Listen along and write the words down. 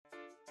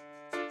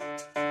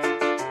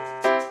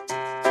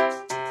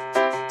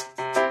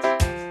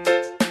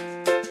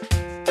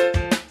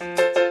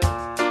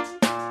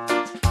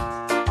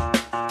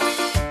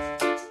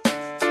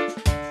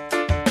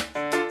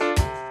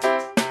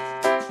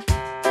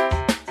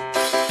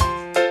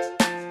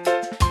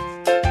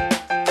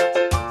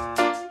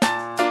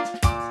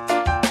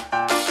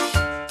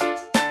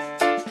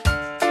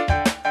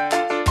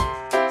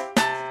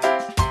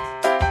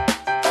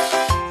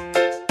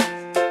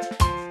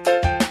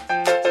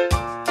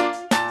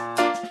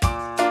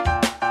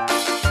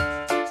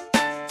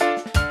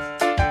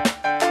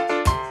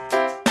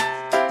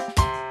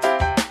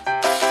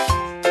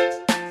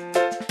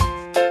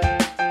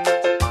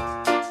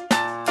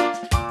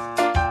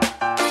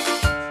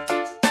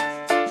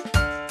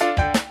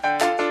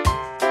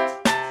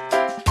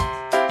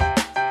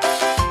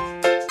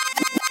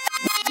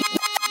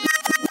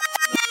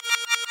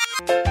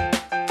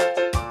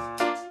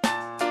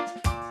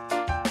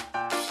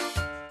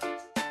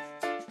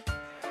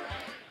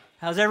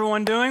How's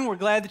everyone doing? We're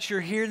glad that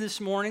you're here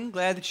this morning.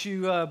 Glad that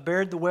you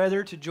bared the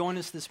weather to join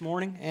us this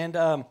morning. And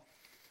from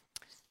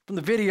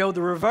the video,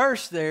 the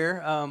reverse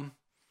there,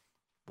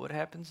 what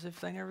happens if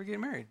they never get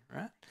married,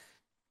 right?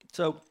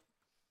 So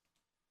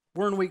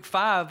we're in week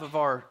 5 of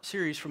our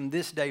series From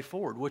This Day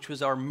Forward, which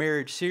was our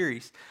marriage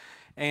series.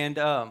 And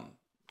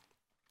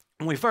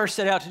when we first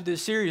set out to do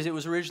this series, it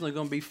was originally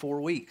going to be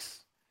 4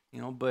 weeks,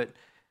 but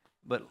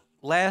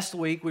last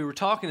week we were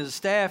talking as a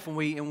staff, and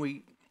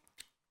we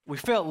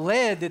felt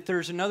led that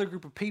there's another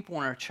group of people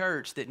in our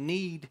church that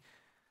need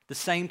the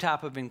same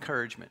type of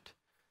encouragement.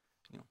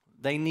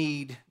 They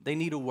need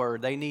a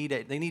word. They need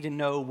to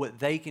know what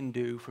they can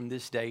do from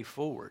this day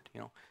forward.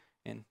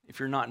 And if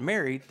you're not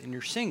married and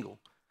you're single,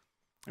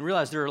 and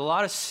realize there are a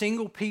lot of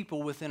single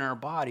people within our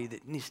body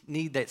that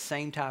need that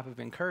same type of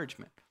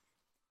encouragement.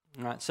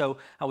 All right. So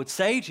I would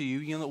say to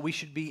you, that we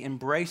should be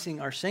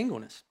embracing our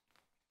singleness.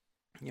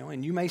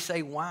 And you may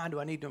say, why do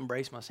I need to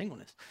embrace my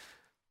singleness?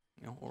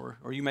 Or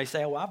you may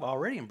say, well, I've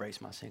already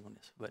embraced my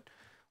singleness. But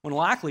when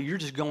likely, you're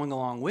just going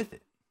along with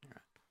it.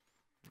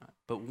 Right?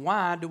 But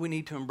why do we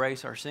need to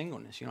embrace our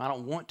singleness? I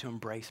don't want to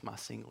embrace my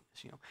singleness,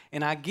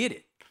 And I get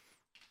it.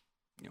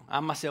 I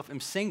myself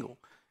am single.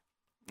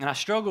 And I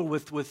struggle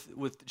with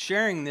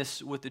sharing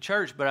this with the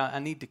church, but I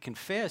need to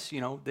confess,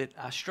 that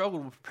I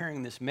struggled with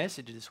preparing this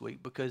message this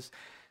week because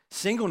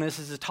singleness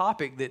is a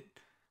topic that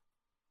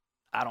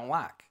I don't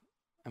like.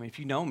 I mean, if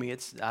you know me,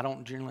 I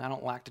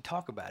don't like to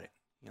talk about it.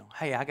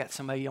 Hey, I got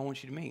somebody I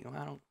want you to meet.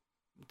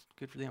 It's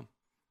good for them.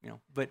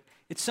 But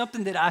it's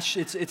something that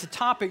it's a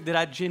topic that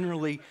I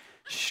generally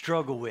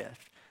struggle with,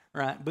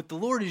 right? But the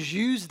Lord has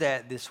used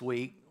that this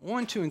week,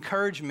 one, to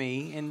encourage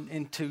me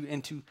and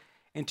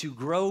to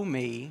grow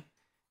me,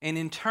 and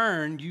in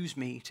turn use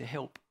me to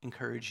help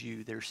encourage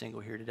you that are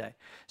single here today.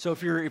 So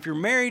if you're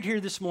married here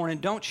this morning,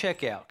 don't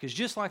check out, because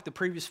just like the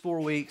previous 4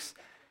 weeks,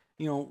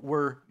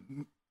 where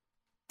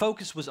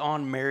focus was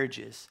on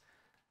marriages.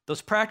 Those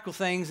practical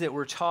things that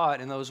were taught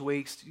in those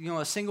weeks,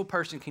 a single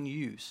person can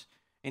use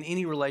in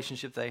any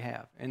relationship they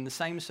have. And the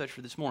same is such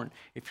for this morning.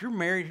 If you're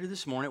married here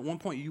this morning, at one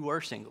point you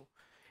were single.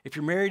 If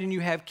you're married and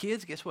you have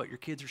kids, guess what? Your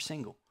kids are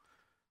single.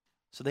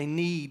 So they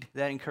need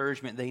that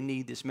encouragement. They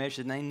need this message.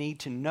 And they need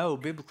to know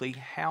biblically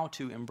how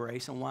to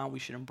embrace and why we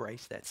should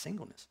embrace that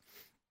singleness.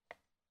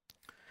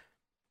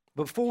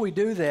 But before we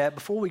do that,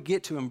 before we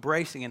get to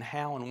embracing and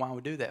how and why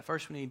we do that,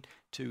 first we need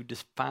to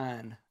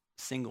define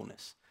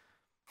singleness.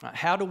 Right?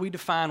 How do we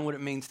define what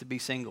it means to be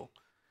single?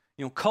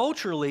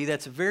 Culturally,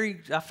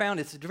 I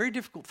found it's a very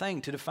difficult thing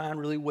to define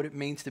really what it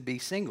means to be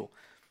single.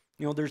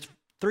 There's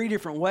 3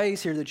 different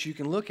ways here that you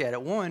can look at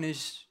it. One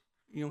is,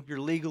 you're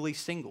legally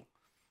single.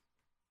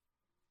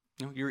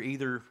 You're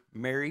either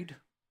married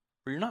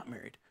or you're not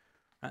married.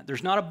 Right?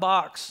 There's not a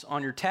box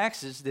on your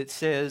taxes that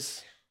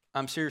says,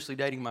 I'm seriously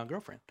dating my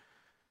girlfriend.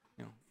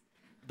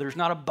 There's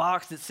not a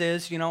box that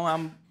says,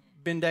 I'm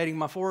been dating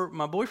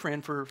my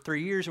boyfriend for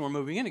 3 years and we're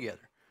moving in together.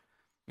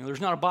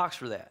 There's not a box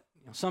for that.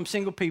 Some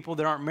single people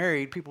that aren't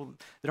married,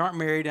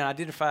 and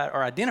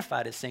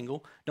identified as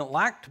single, don't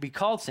like to be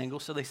called single,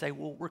 so they say,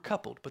 well, we're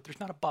coupled, but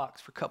there's not a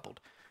box for coupled.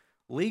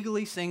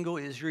 Legally single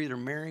is you're either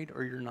married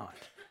or you're not,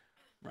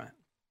 right?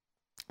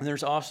 And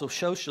there's also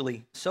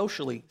socially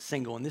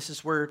single, and this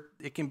is where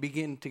it can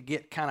begin to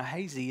get kind of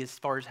hazy as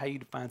far as how you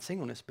define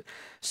singleness. But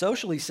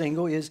socially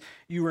single is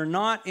you are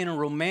not in a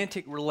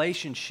romantic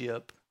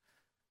relationship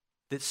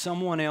that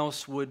someone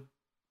else would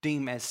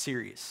deem as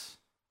serious.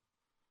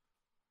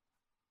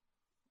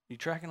 You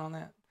tracking on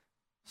that?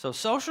 So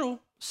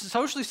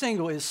socially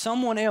single is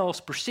someone else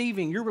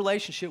perceiving your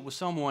relationship with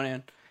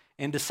someone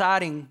and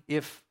deciding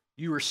if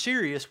you are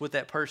serious with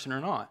that person or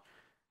not,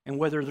 and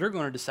whether they're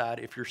going to decide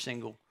if you're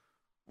single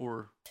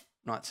or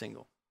not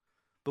single.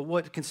 But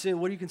what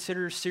do you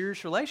consider a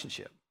serious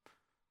relationship?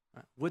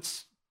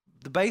 What's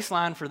the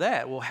baseline for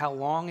that? Well, how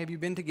long have you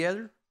been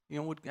together?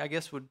 Would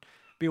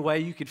be a way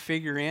you could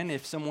figure in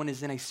if someone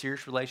is in a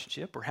serious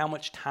relationship, or how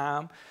much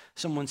time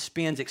someone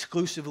spends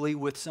exclusively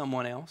with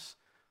someone else.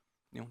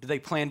 Do they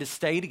plan to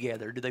stay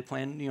together? Do they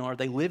plan, are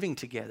they living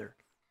together?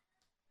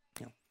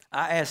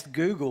 I asked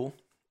Google,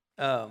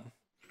 if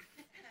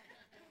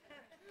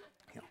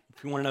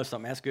you want to know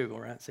something, ask Google,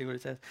 right? See what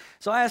it says.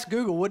 So I asked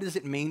Google, what does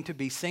it mean to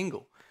be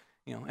single?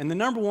 And the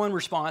number one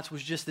response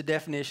was just the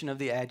definition of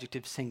the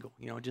adjective single,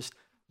 just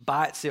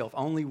by itself,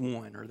 only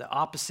one, or the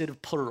opposite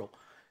of plural.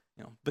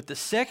 But the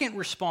second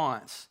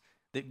response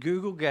that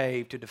Google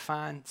gave to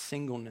define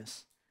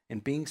singleness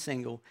and being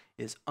single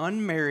is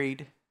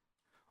unmarried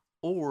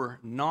or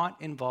not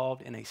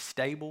involved in a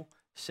stable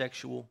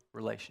sexual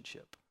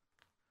relationship.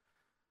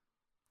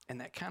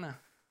 And that it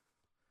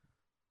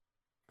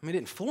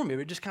didn't fool me,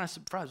 but it just kind of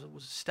surprised me. It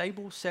was a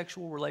stable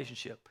sexual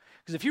relationship.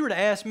 Because if you were to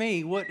ask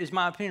me what is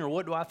my opinion or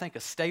what do I think a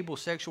stable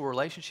sexual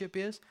relationship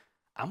is,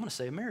 I'm going to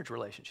say a marriage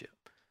relationship.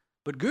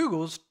 But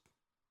Google's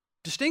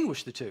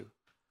distinguished the two.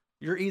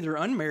 You're either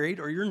unmarried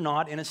or you're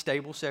not in a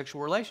stable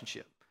sexual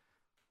relationship.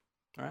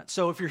 All right.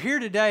 So if you're here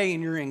today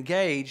and you're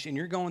engaged and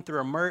you're going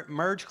through a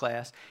merge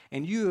class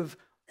and you have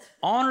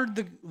honored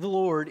the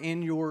Lord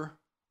in your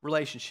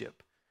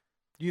relationship,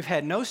 You've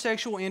had no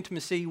sexual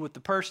intimacy with the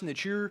person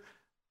that you're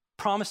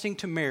promising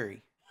to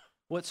marry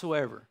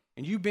whatsoever,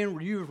 and you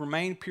have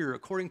remained pure.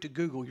 According to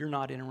Google, you're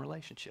not in a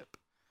relationship.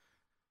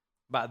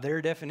 By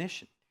their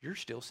definition, you're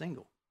still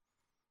single.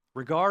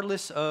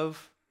 Regardless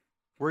of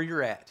where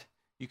you're at,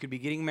 you could be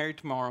getting married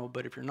tomorrow,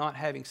 but if you're not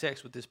having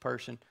sex with this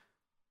person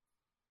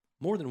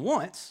more than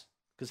once,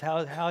 because how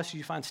else do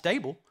you find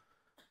stable,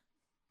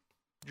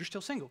 you're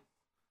still single,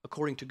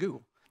 according to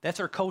Google. That's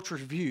our culture's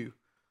view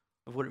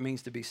of what it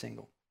means to be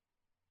single.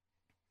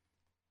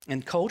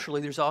 And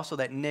culturally, there's also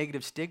that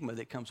negative stigma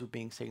that comes with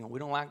being single. We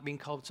don't like being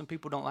called, some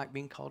people don't like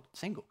being called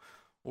single.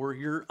 Or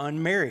you're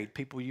unmarried.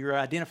 People, you're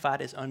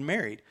identified as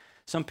unmarried.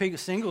 Some people,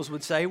 singles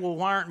would say, well,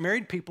 why aren't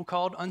married people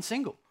called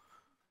unsingle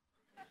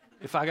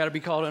if I got to be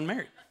called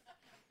unmarried?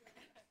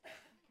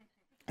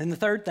 And the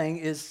third thing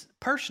is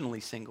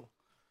personally single.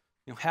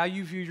 You know, how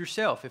you view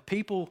yourself. If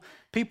people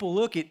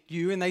look at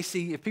you and they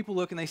see, if people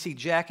look and they see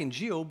Jack and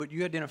Jill, but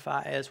you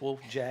identify as, well,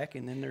 Jack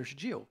and then there's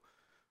Jill,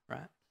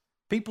 right?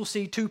 People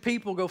see two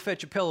people go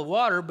fetch a pail of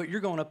water, but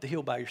you're going up the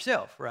hill by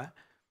yourself, right?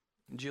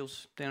 And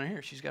Jill's down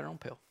here. She's got her own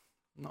pail.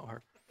 Not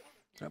her.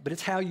 Right? But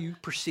it's how you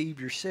perceive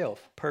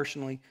yourself,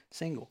 personally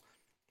single.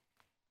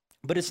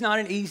 But it's not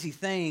an easy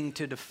thing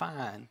to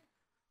define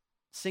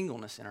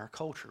singleness in our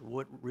culture.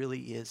 What really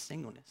is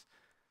singleness?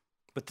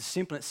 But the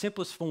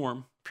simplest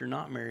form, if you're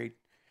not married,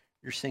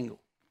 you're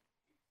single.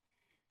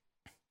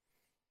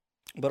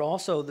 But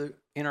also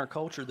in our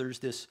culture, there's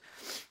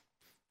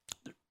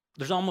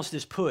almost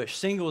this push.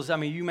 Singles, I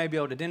mean, you may be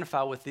able to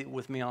identify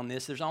with me on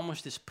this. There's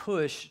almost this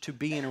push to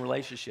be in a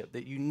relationship,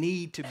 that you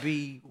need to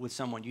be with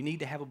someone. You need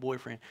to have a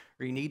boyfriend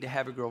or you need to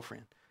have a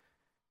girlfriend.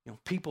 You know,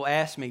 people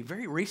ask me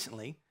very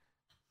recently,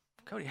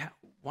 Cody,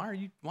 why are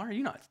you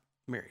not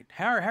married?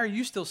 How are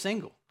you still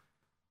single?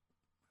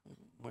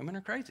 Women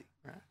are crazy,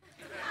 right?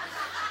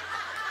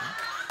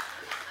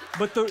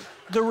 But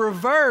the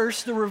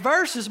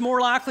reverse is more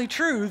likely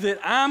true, that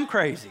I'm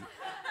crazy,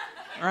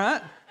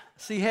 right?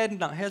 See,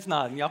 heads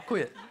nodding. Y'all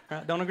quit,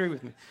 right? Don't agree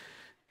with me.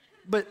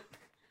 But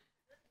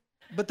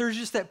there's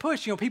just that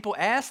push. You know, people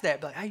ask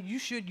that, like, hey,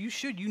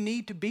 you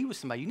need to be with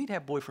somebody. You need to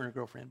have a boyfriend or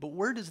girlfriend. But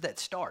where does that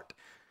start?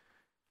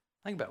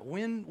 Think about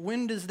it.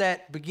 When does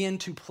that begin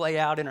to play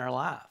out in our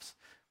lives?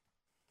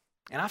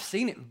 And I've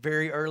seen it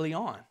very early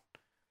on.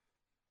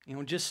 You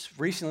know, just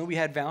recently we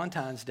had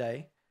Valentine's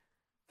Day,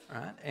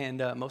 right?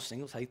 And most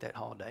singles hate that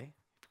holiday,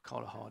 call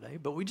it a holiday.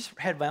 But we just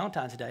had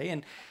Valentine's Day,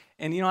 and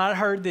you know, I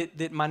heard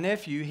that my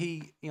nephew,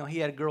 he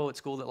had a girl at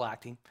school that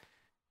liked him,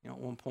 you know,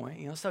 at one point.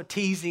 You know, so I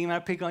teased him, I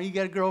pick on, you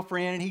got a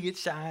girlfriend, and he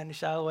gets shy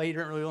away. He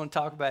doesn't really want to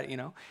talk about it, you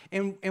know.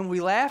 And we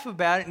laugh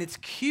about it, and it's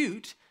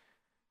cute,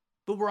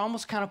 but we're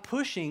almost kind of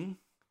pushing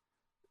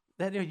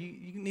that,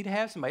 you need to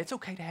have somebody. It's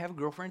okay to have a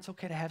girlfriend. It's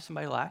okay to have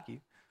somebody like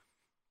you.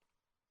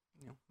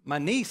 You know, my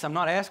niece, I'm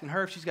not asking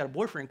her if she's got a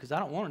boyfriend because I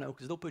don't want to know,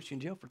 because they'll put you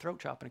in jail for throat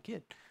chopping a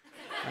kid.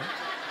 Right?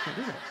 Can't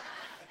do that.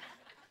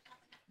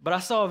 But I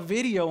saw a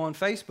video on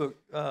Facebook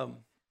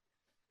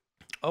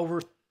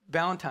over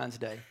Valentine's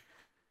Day,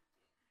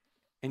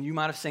 and you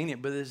might have seen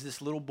it, but there's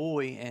this little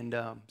boy, and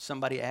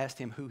somebody asked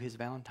him who his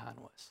Valentine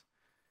was,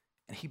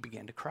 and he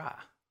began to cry.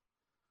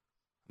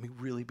 I mean,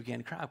 really began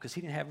to cry because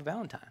he didn't have a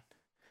Valentine.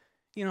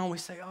 You know, we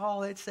say,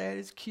 oh, that's sad,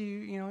 it's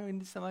cute, you know,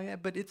 and stuff like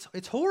that. But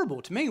it's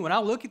horrible to me. When I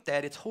look at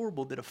that, it's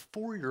horrible that a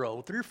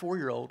 4-year-old, 3 or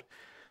 4-year-old,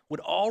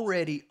 would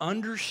already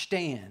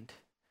understand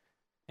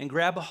and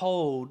grab a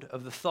hold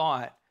of the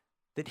thought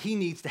that he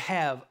needs to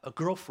have a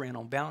girlfriend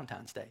on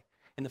Valentine's Day.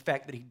 And the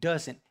fact that he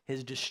doesn't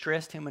has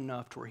distressed him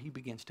enough to where he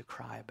begins to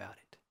cry about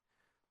it.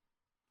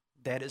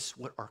 That is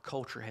what our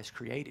culture has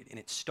created, and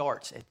it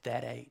starts at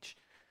that age.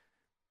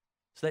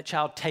 So that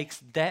child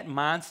takes that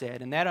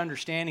mindset and that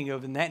understanding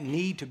of and that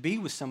need to be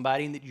with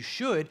somebody, and that you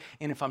should,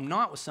 and if I'm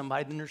not with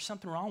somebody, then there's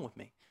something wrong with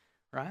me,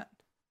 right?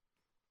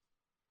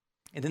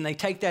 And then they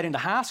take that into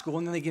high school,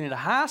 and then they get into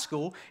high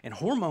school, and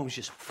hormones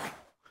just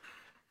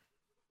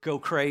go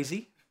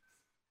crazy.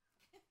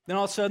 Then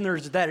all of a sudden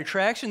there's that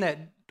attraction,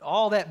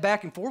 all that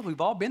back and forth.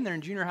 We've all been there in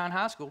junior high and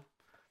high school.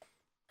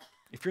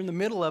 If you're in the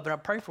middle of it, I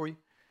pray for you.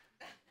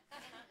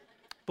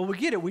 But we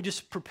get it. We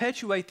just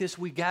perpetuate this.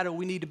 We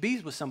need to be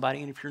with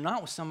somebody. And if you're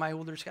not with somebody,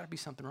 well, there's got to be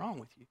something wrong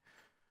with you.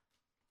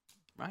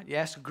 Right? You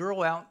ask a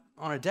girl out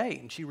on a date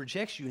and she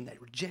rejects you, and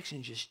that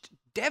rejection is just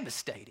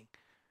devastating.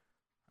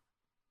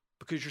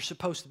 Because you're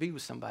supposed to be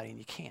with somebody and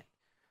you can't.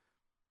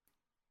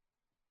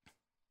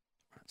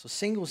 Right, so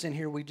singles in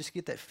here, we just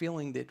get that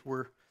feeling that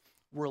we're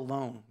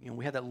alone. You know,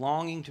 we have that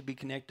longing to be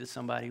connected to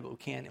somebody, but we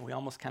can't, and we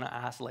almost kind of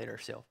isolate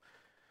ourselves.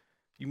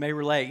 You may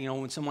relate, you know,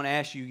 when someone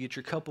asks you, get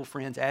your couple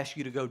friends ask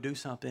you to go do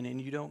something, and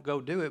you don't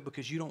go do it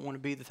because you don't want to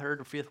be the third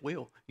or fifth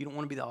wheel. You don't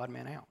want to be the odd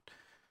man out.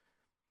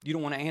 You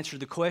don't want to answer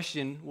the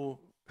question, well,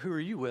 who are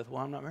you with?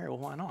 Well, I'm not married. Well,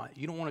 why not?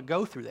 You don't want to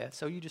go through that,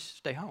 so you just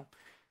stay home.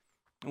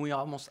 And we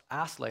almost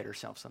isolate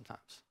ourselves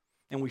sometimes.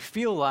 And we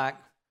feel like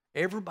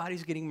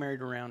everybody's getting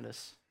married around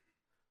us,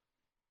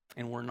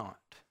 and we're not.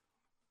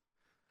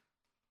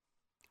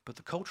 But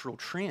the cultural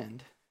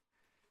trend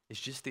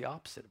is just the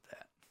opposite of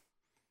that.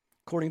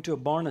 according to a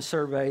Barna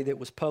survey that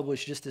was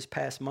published just this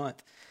past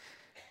month.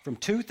 From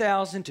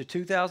 2000 to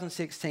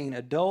 2016,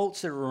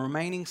 adults that were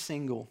remaining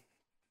single,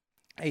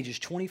 ages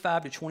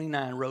 25 to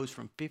 29, rose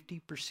from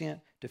 50%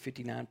 to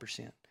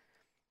 59%.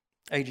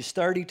 Ages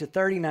 30 to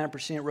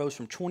 39% rose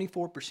from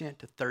 24%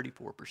 to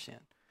 34%.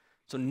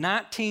 So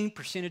 19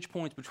 percentage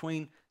points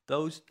between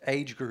those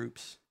age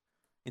groups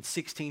in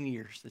 16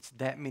 years. That's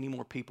that many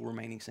more people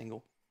remaining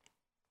single.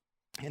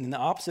 And then the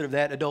opposite of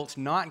that, adults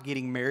not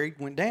getting married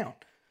went down.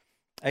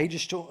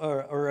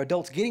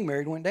 Adults getting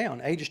married went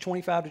down. Ages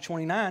 25 to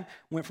 29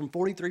 went from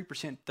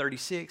 43% to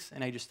 36%,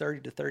 and ages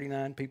 30 to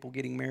 39, people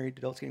getting married,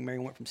 adults getting married,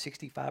 went from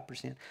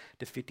 65%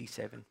 to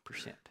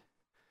 57%.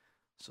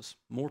 So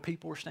more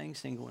people are staying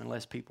single and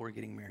less people are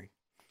getting married.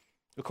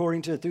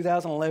 According to the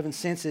 2011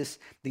 census,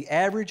 the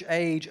average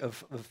age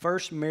of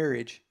first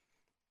marriage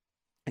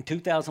in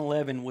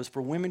 2011 was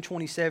for women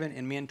 27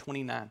 and men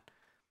 29.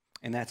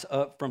 And that's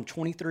up from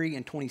 23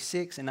 and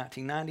 26 in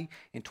 1990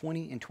 and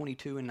 20 and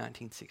 22 in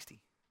 1960.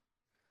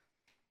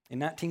 In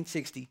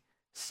 1960,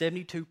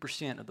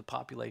 72% of the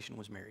population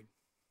was married.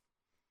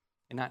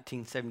 In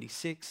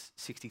 1976,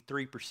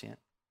 63%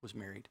 was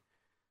married.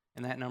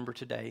 And that number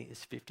today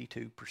is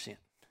 52%.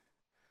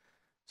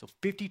 So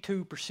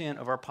 52%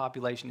 of our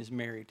population is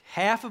married.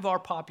 Half of our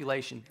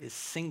population is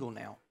single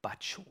now,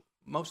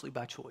 mostly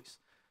by choice.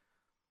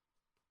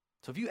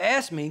 So if you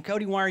ask me,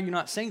 Cody, why are you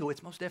not single?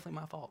 It's most definitely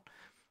my fault.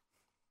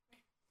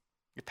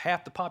 If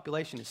half the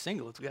population is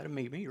single, it's got to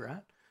be me,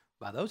 right?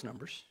 By those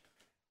numbers.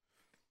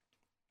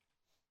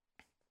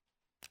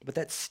 But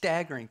that's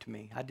staggering to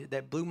me.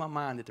 That blew my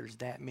mind that there's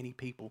that many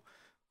people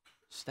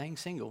staying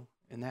single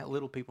and that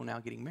little people now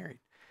getting married.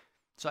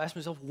 So I asked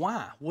myself,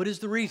 why? What is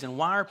the reason?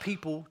 Why are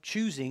people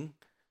choosing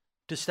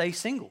to stay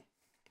single?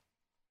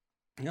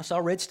 So I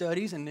read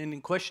studies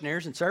and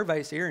questionnaires and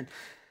surveys here, and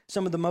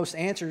some of the most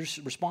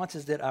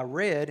responses that I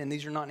read, and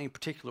these are not in any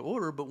particular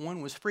order, but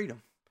one was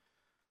freedom.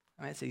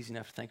 I mean, it's easy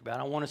enough to think about.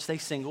 I want to stay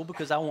single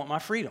because I want my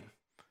freedom,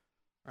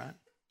 right?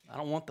 I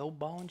don't want the old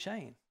ball and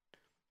chain.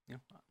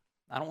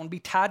 I don't want to be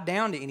tied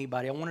down to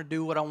anybody. I want to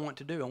do what I want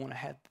to do. I want to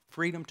have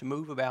freedom to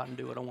move about and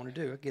do what I want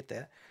to do. I get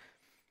that.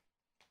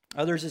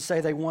 Others that say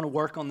they want to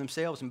work on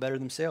themselves and better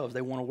themselves.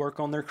 They want to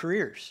work on their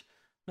careers.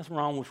 Nothing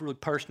wrong with really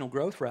personal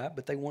growth, right?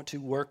 But they want to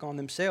work on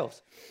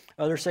themselves.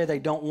 Others say they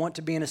don't want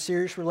to be in a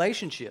serious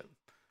relationship.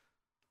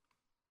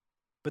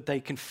 But they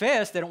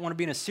confess they don't want to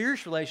be in a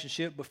serious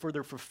relationship, but for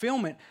their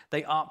fulfillment,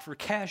 they opt for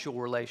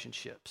casual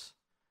relationships.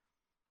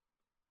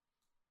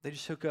 They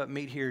just hook up,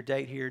 meet here,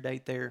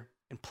 date there,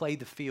 and play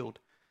the field,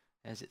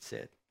 as it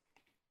said.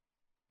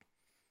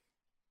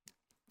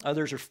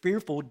 Others are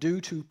fearful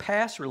due to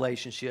past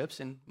relationships,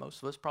 and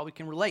most of us probably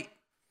can relate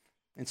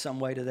in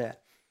some way to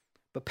that.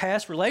 But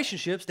past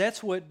relationships,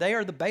 they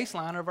are the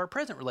baseline of our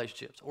present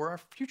relationships or our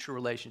future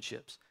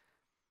relationships.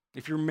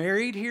 If you're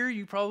married here,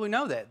 you probably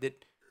know that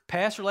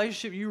past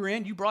relationship you were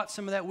in, you brought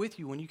some of that with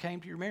you when you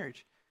came to your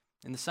marriage.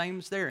 And the same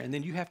is there. And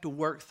then you have to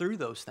work through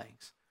those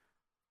things,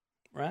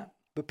 right?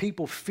 But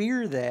people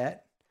fear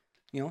that,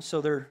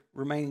 so they're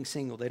remaining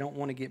single. They don't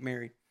want to get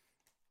married.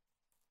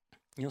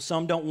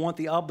 Some don't want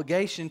the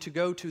obligation to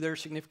go to their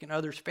significant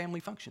other's family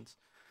functions.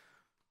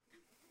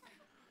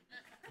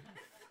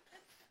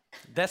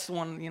 That's the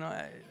one,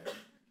 I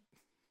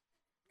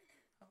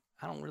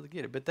don't really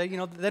get it. But they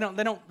don't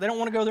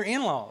want to go to their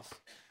in-laws.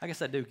 I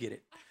guess I do get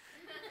it.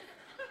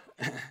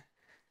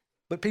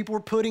 But people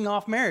are putting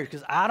off marriage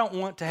because I don't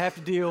want to have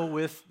to deal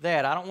with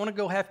that. I don't want to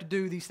go have to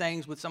do these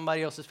things with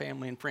somebody else's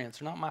family and friends.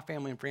 They're not my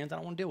family and friends. I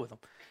don't want to deal with them.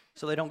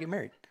 So they don't get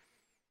married.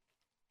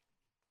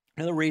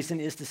 Another reason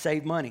is to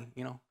save money.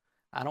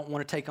 I don't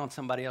want to take on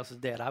somebody else's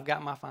debt. I've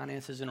got my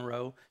finances in a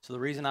row. So the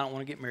reason I don't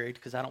want to get married is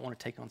because I don't want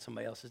to take on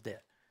somebody else's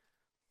debt.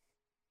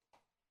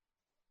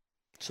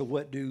 So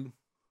what do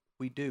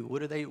we do?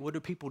 What do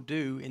people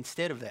do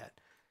instead of that?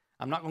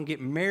 I'm not going to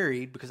get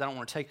married because I don't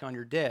want to take on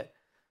your debt.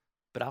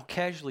 But I'll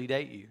casually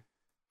date you.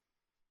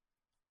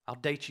 I'll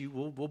date you.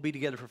 We'll be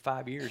together for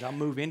 5 years. I'll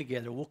move in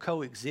together. We'll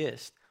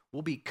coexist.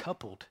 We'll be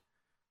coupled,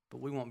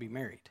 but we won't be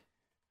married.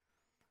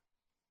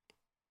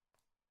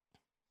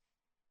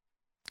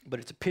 But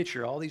it's a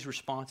picture. All these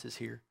responses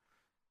here,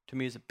 to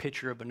me, is a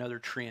picture of another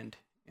trend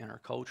in our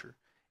culture,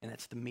 and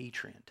that's the me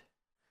trend.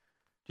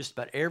 Just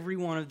about every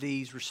one of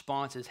these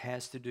responses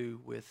has to do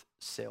with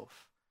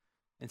self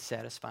and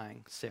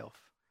satisfying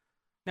self.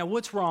 Now,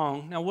 what's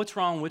wrong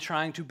with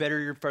trying to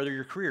further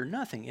your career?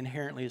 Nothing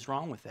inherently is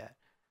wrong with that.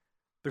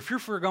 But if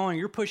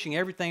you're pushing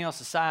everything else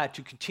aside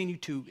to continue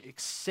to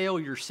excel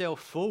yourself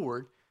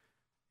forward,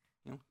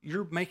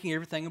 you're making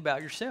everything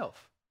about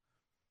yourself.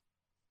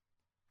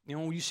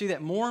 You see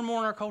that more and more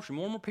in our culture.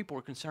 More and more people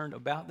are concerned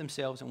about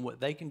themselves and what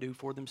they can do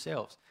for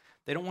themselves.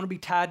 They don't want to be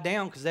tied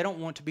down because they don't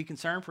want to be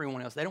concerned for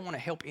anyone else. They don't want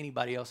to help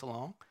anybody else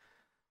along.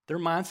 Their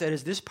mindset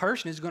is, this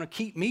person is going to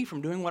keep me from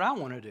doing what I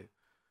want to do.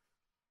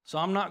 So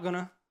I'm not going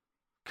to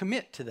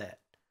commit to that.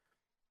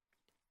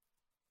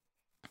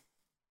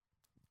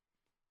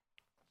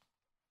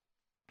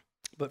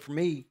 But for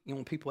me,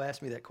 when people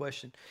ask me that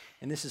question,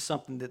 and this is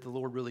something that the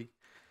Lord really,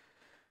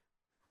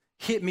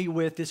 hit me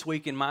with this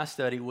week in my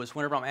study was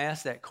whenever I'm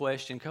asked that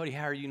question, Cody,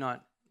 how are you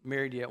not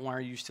married yet? Why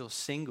are you still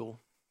single?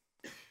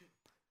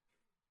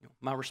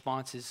 My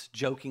response is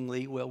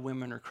jokingly, well,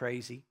 women are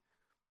crazy,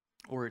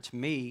 or it's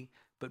me.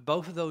 But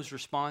both of those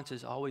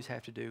responses always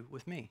have to do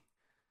with me.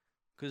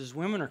 Because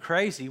women are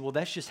crazy, well,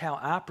 that's just how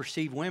I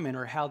perceive women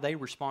or how they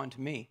respond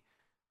to me.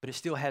 But it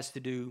still has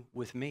to do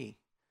with me,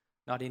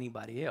 not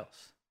anybody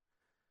else.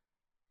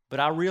 But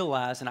I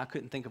realized, and I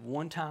couldn't think of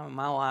one time in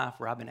my life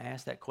where I've been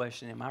asked that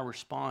question, and my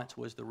response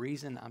was the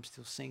reason I'm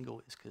still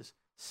single is because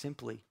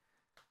simply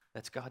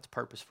that's God's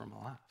purpose for my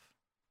life.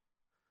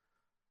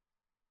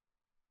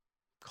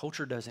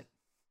 Culture doesn't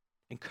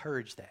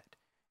encourage that.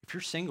 If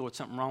you're single, it's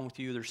something wrong with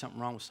you, there's something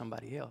wrong with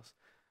somebody else.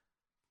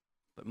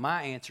 But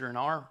my answer and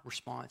our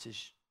response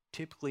is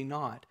typically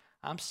not,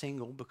 I'm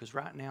single because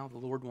right now the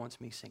Lord wants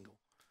me single.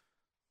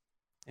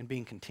 And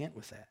being content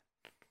with that.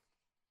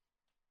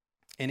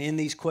 And in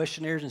these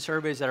questionnaires and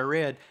surveys that I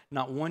read,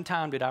 not one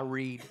time did I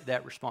read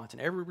that response.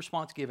 And every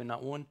response given,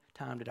 not one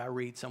time did I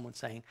read someone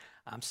saying,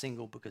 I'm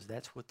single because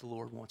that's what the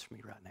Lord wants for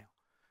me right now.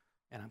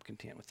 And I'm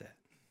content with that.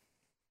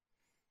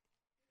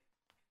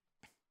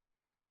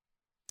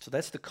 So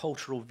that's the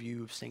cultural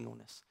view of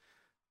singleness.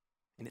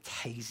 And it's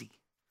hazy.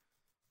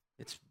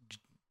 It's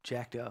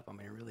jacked up. I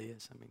mean, it really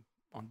is. I mean,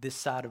 on this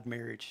side of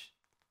marriage,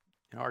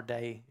 in our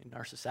day, in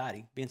our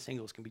society, being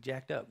singles can be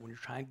jacked up when you're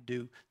trying to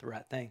do the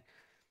right thing.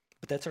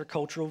 But that's our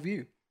cultural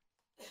view.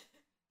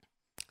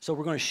 So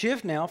we're going to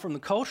shift now from the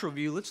cultural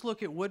view. Let's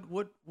look at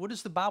what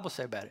does the Bible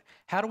say about it?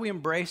 How do we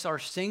embrace our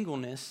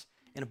singleness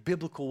in a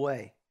biblical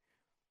way?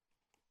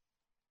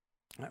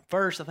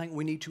 First, I think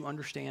we need to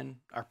understand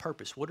our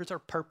purpose. What is our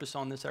purpose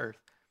on this earth?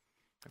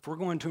 If we're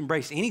going to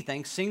embrace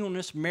anything,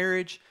 singleness,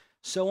 marriage,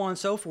 so on and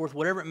so forth,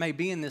 whatever it may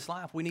be in this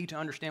life, we need to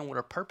understand what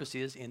our purpose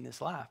is in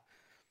this life.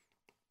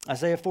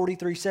 Isaiah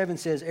 43:7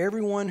 says,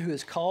 everyone who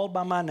is called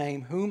by my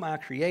name, whom I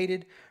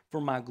created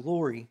for my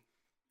glory,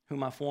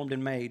 whom I formed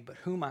and made, but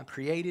whom I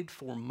created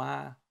for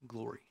my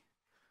glory.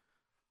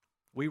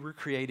 We were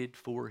created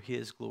for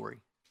his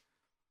glory.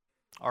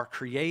 Our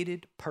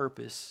created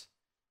purpose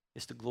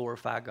is to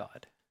glorify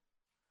God.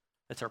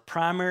 That's our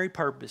primary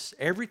purpose.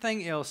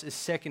 Everything else is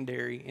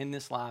secondary in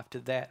this life to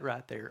that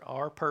right there.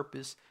 Our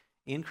purpose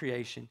in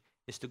creation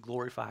is to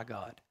glorify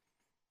God.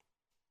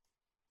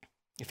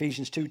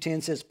 Ephesians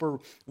 2:10 says, for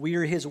we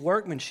are his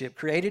workmanship,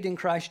 created in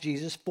Christ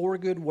Jesus for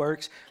good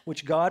works,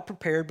 which God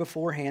prepared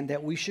beforehand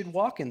that we should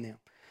walk in them.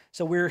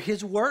 So we're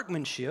his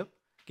workmanship.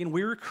 Again,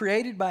 we were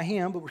created by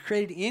him, but we're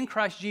created in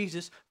Christ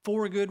Jesus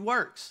for good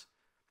works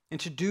and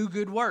to do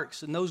good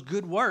works. And those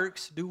good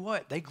works do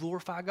what? They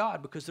glorify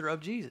God because they're of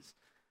Jesus.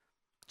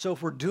 So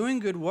if we're doing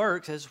good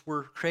works as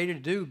we're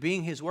created to do,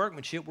 being his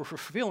workmanship, we're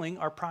fulfilling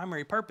our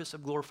primary purpose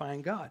of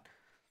glorifying God.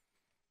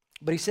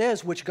 But he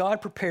says, which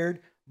God prepared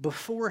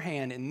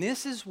beforehand. And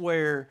this is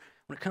where,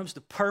 when it comes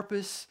to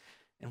purpose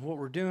and what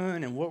we're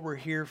doing and what we're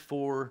here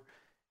for,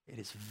 it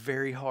is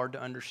very hard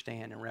to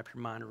understand and wrap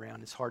your mind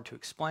around. It's hard to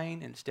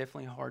explain, and it's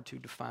definitely hard to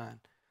define.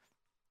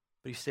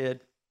 But he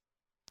said,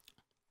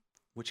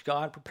 which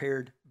God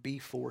prepared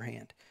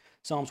beforehand.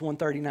 Psalms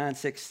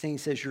 139:16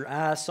 says, your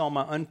eyes saw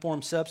my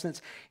unformed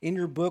substance. In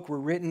your book were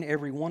written,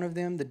 every one of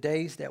them, the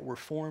days that were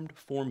formed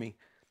for me,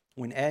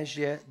 when as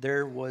yet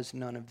there was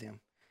none of them.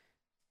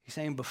 He's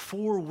saying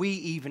before we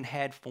even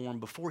had form,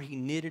 before he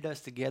knitted us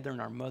together in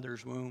our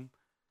mother's womb,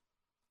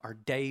 our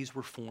days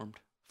were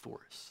formed for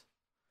us.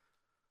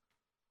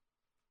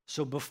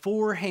 So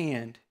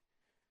beforehand,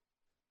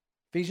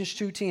 Ephesians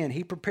 2:10,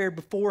 he prepared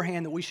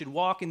beforehand that we should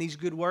walk in these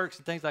good works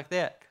and things like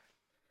that.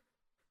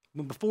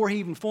 But before he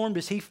even formed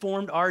us, he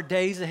formed our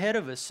days ahead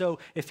of us. So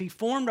if he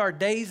formed our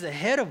days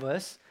ahead of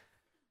us,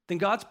 then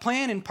God's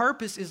plan and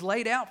purpose is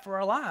laid out for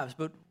our lives.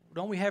 But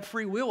don't we have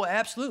free will? Well,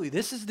 absolutely.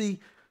 This is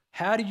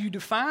how do you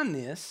define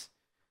this?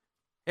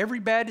 Every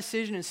bad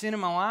decision and sin in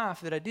my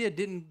life that I did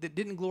that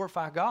didn't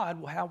glorify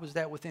God, well, how was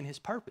that within his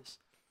purpose?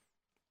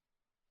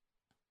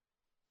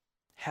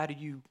 How do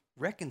you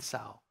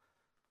reconcile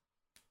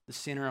the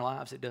sin in our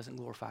lives that doesn't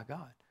glorify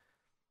God?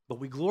 But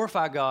we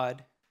glorify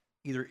God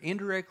either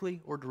indirectly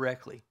or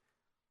directly.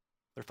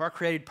 But if our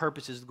created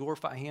purpose is to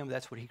glorify him,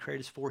 that's what he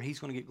created us for. He's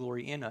going to get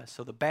glory in us.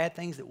 So the bad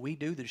things that we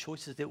do, the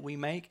choices that we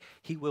make,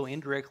 he will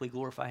indirectly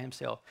glorify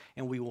himself,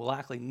 and we will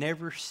likely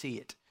never see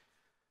it.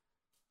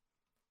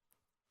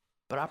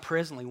 But I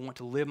presently want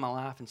to live my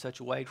life in such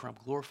a way where I'm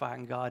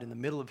glorifying God in the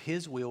middle of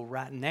his will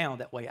right now.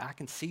 That way I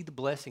can see the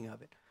blessing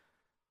of it.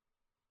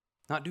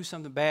 Not do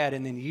something bad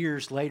and then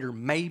years later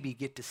maybe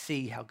get to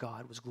see how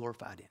God was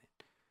glorified in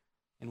it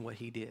and what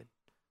he did.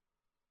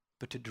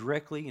 But to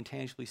directly and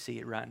tangibly see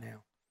it right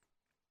now.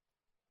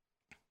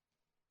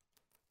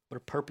 But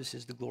our purpose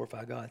is to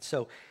glorify God.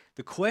 So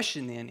the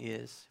question then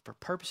is, if our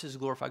purpose is to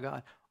glorify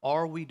God,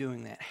 are we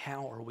doing that?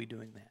 How are we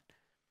doing that?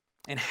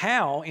 And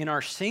how, in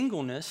our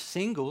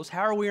singles,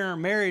 how are we in our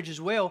marriage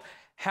as well?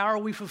 How are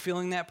we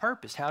fulfilling that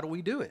purpose? How do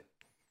we do it?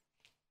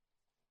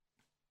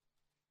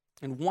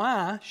 And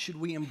why should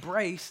we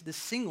embrace this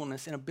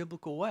singleness in a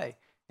biblical way?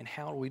 And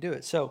how do we do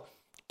it? So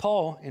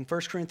Paul, in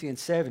 1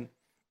 Corinthians 7,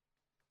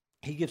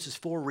 he gives us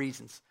 4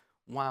 reasons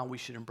why we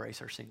should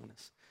embrace our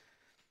singleness.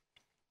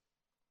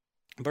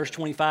 In verse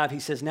 25, he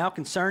says, "Now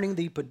concerning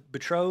the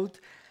betrothed,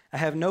 I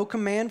have no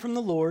command from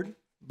the Lord,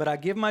 but I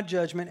give my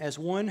judgment as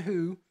one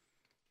who,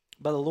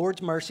 by the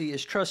Lord's mercy,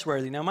 is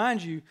trustworthy." Now,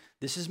 mind you,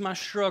 this is my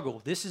struggle.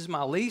 This is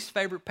my least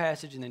favorite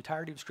passage in the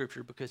entirety of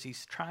Scripture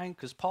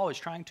because Paul is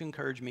trying to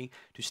encourage me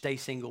to stay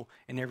single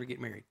and never get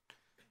married.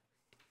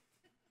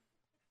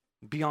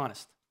 Be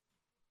honest.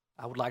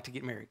 I would like to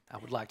get married. I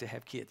would like to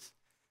have kids.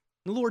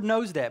 The Lord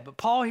knows that, but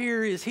Paul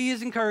here he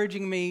is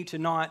encouraging me to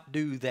not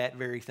do that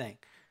very thing.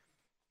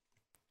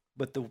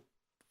 But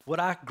what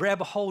I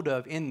grab a hold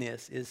of in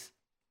this is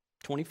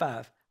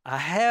 25. I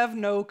have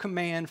no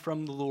command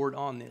from the Lord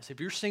on this. If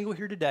you're single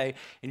here today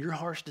and your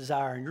heart's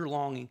desire and your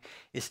longing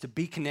is to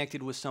be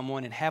connected with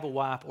someone and have a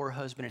wife or a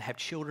husband and have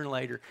children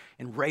later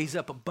and raise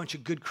up a bunch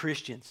of good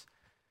Christians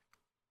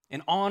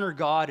and honor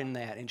God in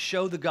that and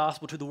show the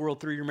gospel to the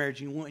world through your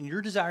marriage, and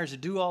your desire is to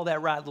do all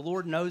that right, the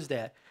Lord knows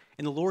that.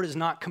 And the Lord is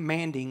not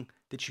commanding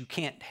that you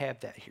can't have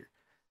that here.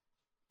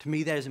 To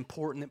me, that is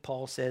important that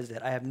Paul says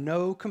that. I have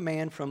no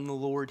command from the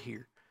Lord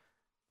here.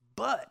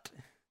 But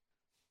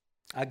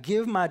I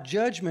give my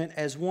judgment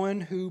as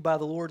one who by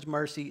the Lord's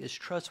mercy is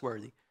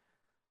trustworthy.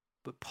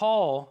 But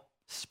Paul,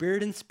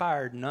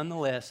 Spirit-inspired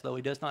nonetheless, though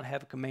he does not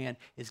have a command,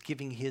 is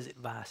giving his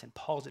advice. And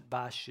Paul's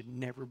advice should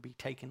never be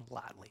taken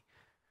lightly,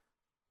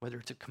 whether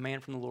it's a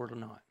command from the Lord or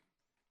not.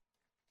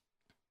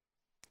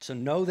 So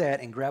know that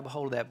and grab a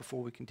hold of that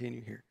before we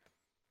continue here.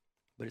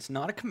 But it's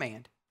not a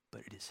command,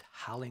 but it is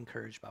highly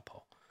encouraged by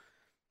Paul.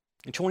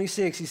 In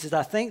 26, he says,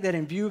 "I think that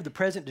in view of the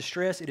present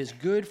distress, it is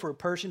good for a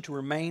person to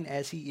remain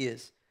as he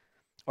is.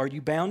 Are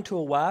you bound to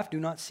a wife? Do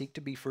not seek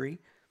to be free.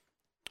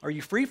 Are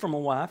you free from a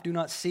wife? Do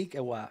not seek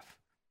a wife.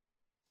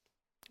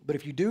 But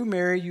if you do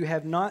marry, you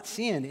have not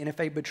sinned. And if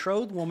a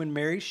betrothed woman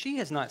marries, she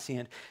has not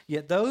sinned.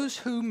 Yet those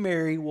who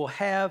marry will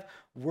have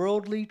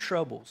worldly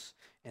troubles.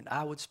 And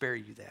I would spare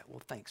you that."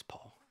 Well, thanks,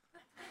 Paul.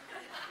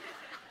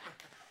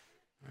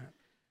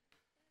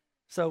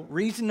 So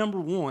reason number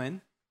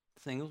 1,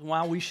 singles,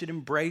 why we should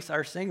embrace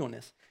our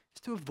singleness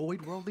is to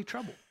avoid worldly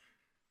trouble.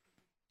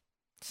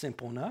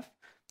 Simple enough.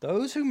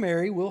 Those who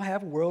marry will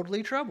have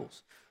worldly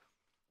troubles.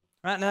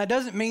 Right? Now, it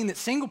doesn't mean that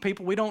single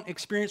people, we don't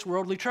experience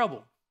worldly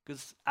trouble,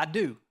 because I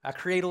do. I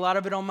create a lot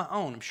of it on my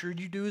own. I'm sure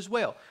you do as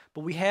well.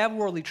 But we have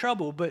worldly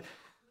trouble. But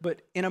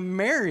in a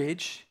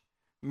marriage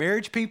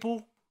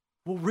people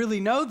will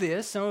really know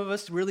this. Some of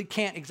us really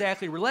can't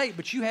exactly relate,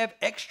 but you have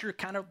extra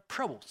kind of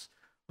troubles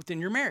within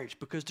your marriage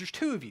because there's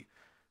 2 of you,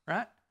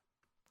 right?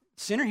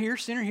 Sinner here,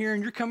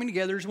 and you're coming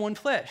together as one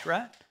flesh,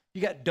 right?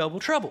 You got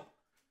double trouble,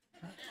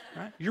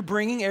 right? You're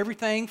bringing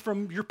everything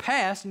from your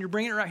past and you're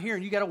bringing it right here,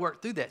 and you got to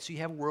work through that. So you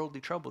have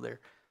worldly trouble there.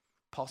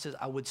 Paul says,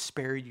 I would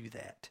spare you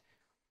that.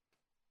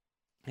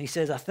 And he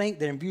says, I think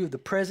that in view of the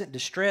present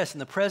distress,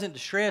 and the present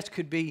distress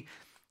could be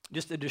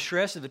just the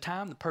distress of the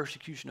time, the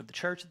persecution of the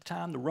church at the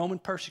time, the Roman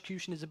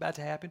persecution is about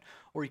to happen,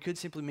 or he could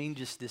simply mean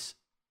just this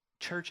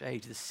church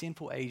age, this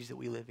sinful age that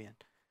we live in.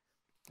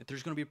 That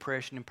there's going to be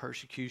oppression and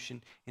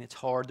persecution, and it's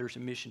hard, there's a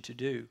mission to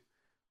do.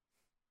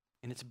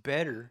 And it's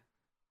better,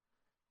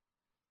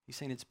 he's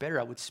saying it's better,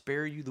 I would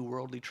spare you the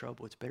worldly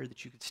trouble. It's better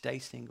that you could stay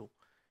single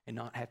and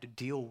not have to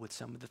deal with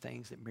some of the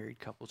things that married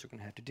couples are going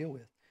to have to deal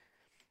with.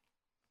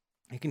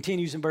 He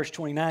continues in verse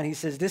 29, he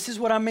says, "This is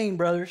what I mean,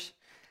 brothers.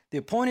 The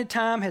appointed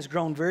time has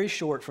grown very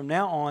short. From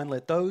now on,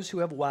 let those who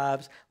have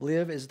wives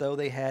live as though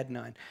they had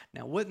none."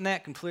 Now, wouldn't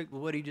that conflict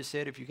with what he just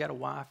said? If you got a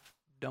wife,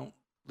 don't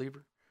leave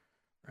her.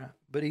 Right?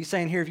 But he's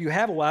saying here, if you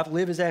have a wife,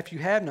 live as if you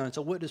have none.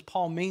 So what does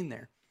Paul mean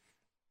there?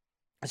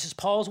 This is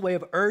Paul's way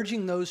of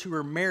urging those who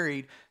are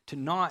married to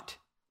not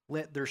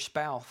let their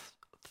spouse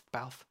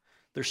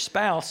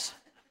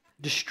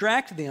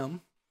distract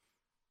them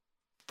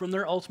from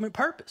their ultimate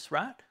purpose,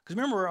 right? Because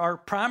remember, our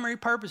primary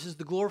purpose is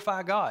to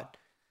glorify God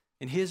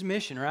and his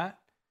mission, right?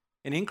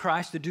 And in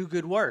Christ to do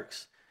good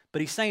works.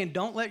 But he's saying,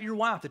 don't let your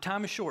wife, the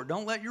time is short,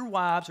 don't let your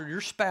wives or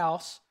your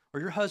spouse or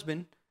your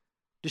husband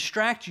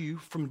distract you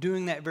from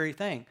doing that very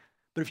thing.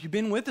 But if you've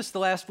been with us the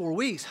last 4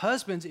 weeks,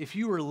 husbands, if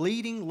you are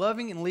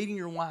loving and leading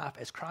your wife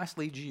as Christ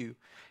leads you,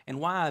 and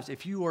wives,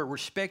 if you are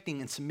respecting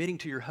and submitting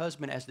to your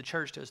husband as the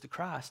church does to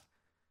Christ,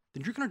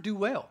 then you're going to do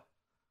well.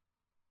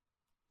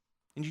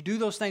 And you do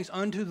those things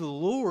unto the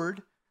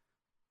Lord,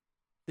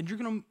 then you're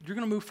going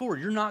to move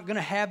forward. You're not going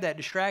to have that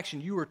distraction.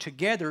 You are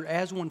together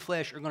as one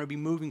flesh are going to be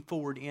moving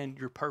forward in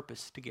your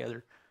purpose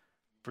together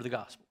for the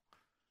gospel.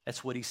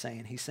 That's what he's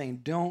saying. He's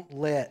saying, don't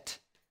let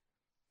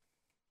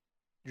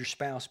your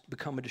spouse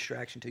become a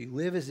distraction to you.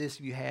 Live as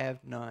if you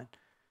have none.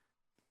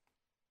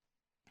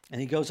 And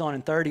he goes on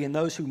in 30, "And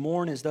those who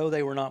mourn as though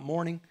they were not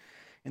mourning,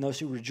 and those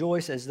who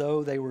rejoice as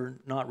though they were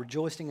not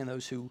rejoicing, and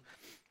those who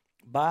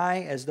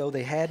buy as though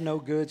they had no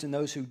goods, and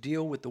those who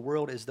deal with the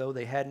world as though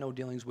they had no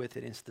dealings with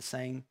it." It's the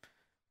same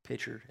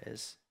picture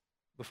as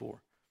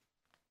before.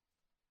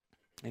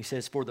 And he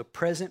says, "For the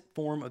present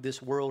form of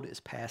this world is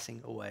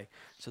passing away."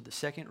 So the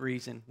second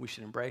reason we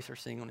should embrace our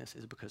singleness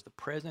is because the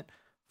present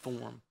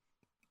form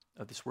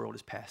of this world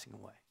is passing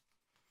away.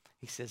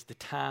 He says the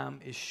time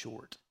is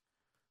short.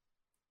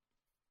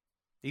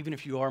 Even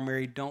if you are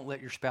married, don't let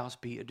your spouse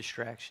be a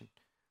distraction.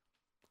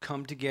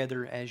 Come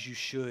together as you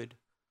should,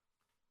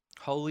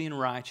 holy and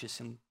righteous,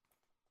 and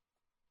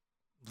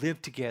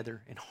live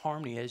together in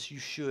harmony as you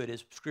should,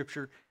 as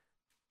Scripture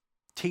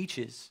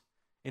teaches,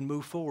 and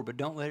move forward. But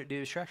don't let it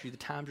distract you. The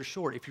times are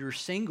short. If you're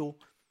single,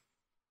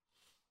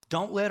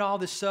 don't let all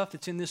this stuff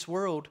that's in this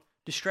world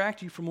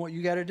distract you from what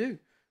you got to do.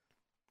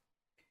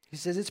 He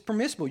says it's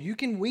permissible. You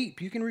can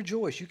weep, you can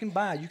rejoice, you can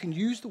buy, you can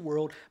use the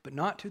world, but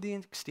not to the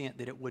extent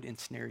that it would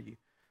ensnare you.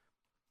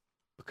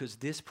 Because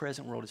this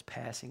present world is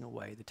passing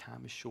away. The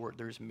time is short.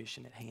 There is a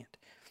mission at hand.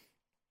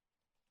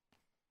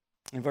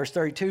 In verse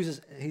 32,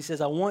 he says,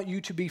 I want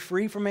you to be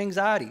free from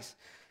anxieties.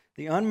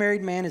 The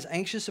unmarried man is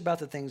anxious about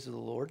the things of the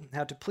Lord,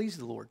 how to please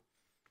the Lord.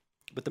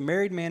 But the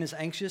married man is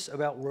anxious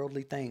about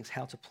worldly things,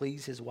 how to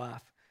please his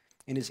wife,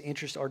 and his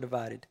interests are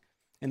divided.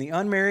 And the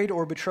unmarried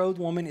or betrothed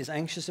woman is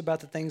anxious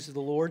about the things of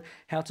the Lord,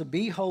 how to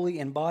be holy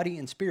in body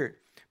and spirit.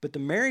 But the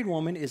married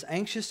woman is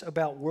anxious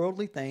about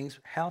worldly things,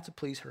 how to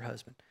please her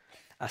husband.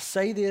 I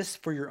say this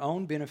for your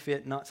own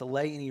benefit, not to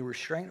lay any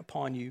restraint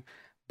upon you,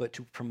 but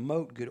to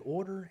promote good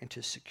order and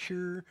to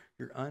secure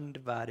your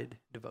undivided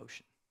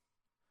devotion.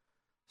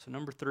 So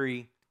number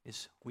 3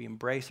 is we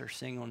embrace our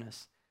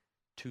singleness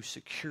to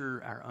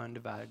secure our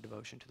undivided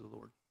devotion to the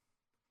Lord.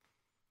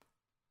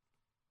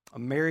 A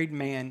married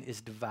man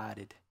is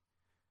divided.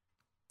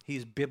 He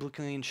is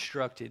biblically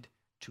instructed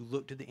to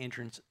look to the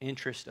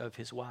interest of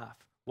his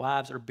wife.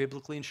 Wives are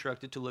biblically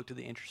instructed to look to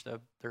the interest of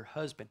their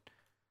husband.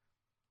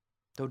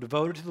 Though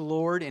devoted to the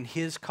Lord and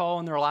His call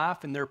in their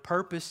life and their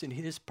purpose and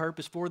His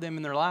purpose for them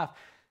in their life,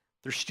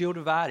 they're still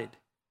divided.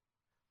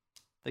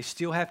 They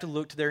still have to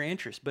look to their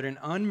interests. But an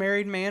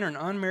unmarried man or an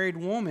unmarried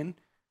woman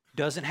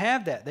doesn't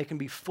have that. They can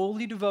be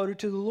fully devoted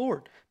to the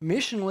Lord.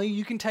 Missionally,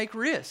 you can take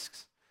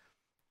risks.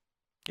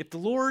 If the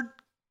Lord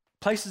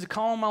places a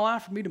call in my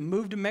life for me to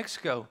move to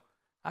Mexico,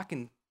 I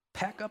can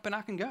pack up and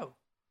I can go.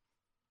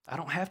 I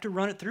don't have to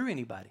run it through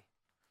anybody.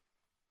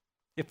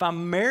 If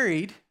I'm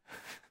married...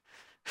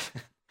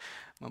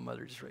 My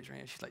mother just raised her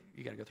hand. She's like,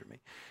 you got to go through me.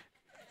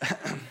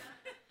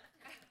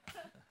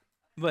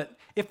 But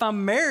if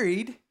I'm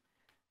married,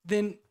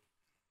 then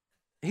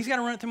he's got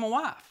to run it through my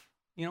wife.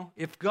 You know,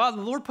 if the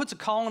Lord puts a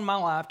call in my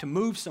life to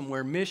move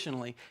somewhere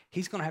missionally,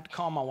 He's going to have to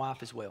call my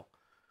wife as well.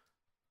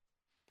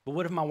 But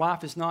what if my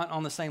wife is not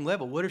on the same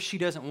level? What if she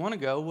doesn't want to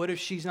go? What if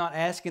she's not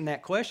asking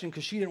that question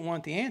because she didn't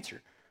want the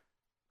answer?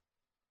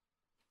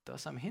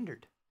 Thus, I'm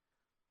hindered.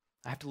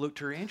 I have to look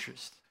to her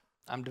interest.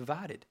 I'm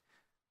divided.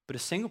 But a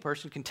single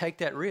person can take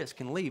that risk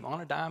and leave on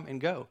a dime and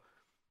go.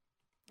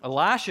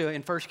 Elisha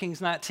in 1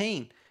 Kings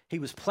 19, he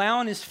was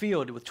plowing his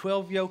field with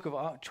 12 yoke of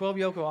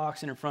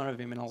oxen in front of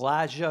him, and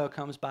Elijah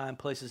comes by and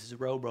places his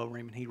robe over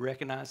him, and he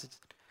recognizes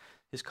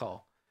his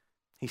call.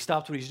 He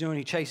stops what he's doing.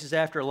 He chases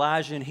after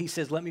Elijah, and he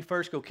says, let me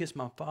first go kiss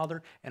my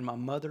father and my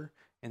mother,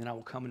 and then I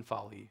will come and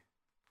follow you.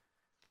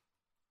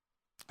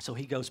 So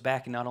he goes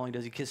back, and not only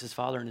does he kiss his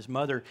father and his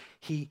mother,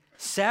 he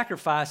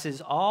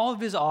sacrifices all of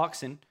his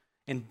oxen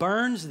and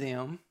burns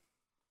them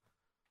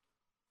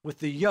with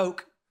the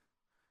yoke,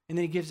 and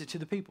then he gives it to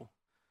the people.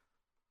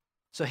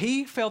 So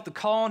he felt the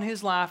call in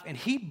his life, and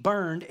he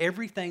burned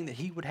everything that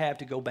he would have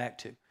to go back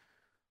to.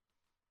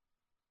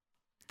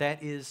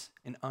 That is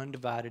an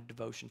undivided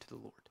devotion to the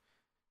Lord.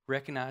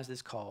 Recognized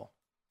his call,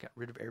 got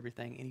rid of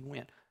everything, and he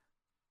went.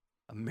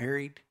 A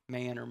married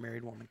man or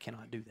married woman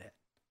cannot do that.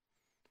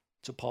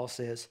 So Paul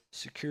says,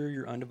 secure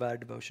your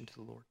undivided devotion to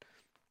the Lord.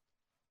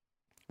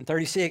 In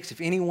 36, if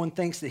anyone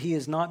thinks that he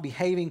is not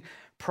behaving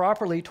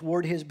properly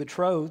toward his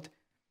betrothed,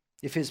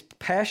 if his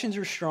passions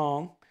are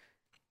strong,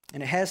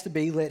 and it has to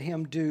be, let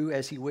him do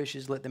as he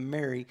wishes, let them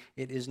marry,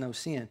 it is no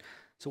sin.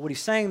 So what he's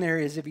saying there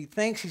is if he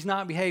thinks he's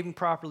not behaving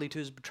properly to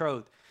his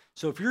betrothed.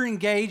 So if you're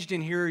engaged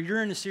in here,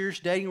 you're in a serious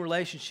dating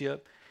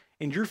relationship,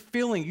 and you're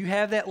feeling you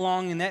have that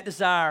longing, that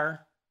desire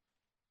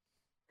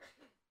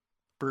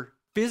for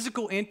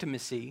physical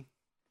intimacy,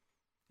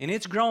 and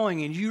it's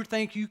growing, and you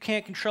think you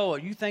can't control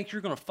it, you think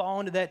you're going to fall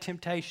into that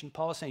temptation,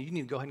 Paul is saying you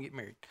need to go ahead and get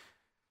married.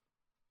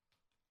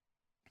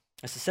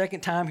 That's the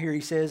second time here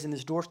he says in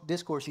this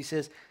discourse, he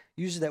says,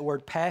 uses that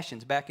word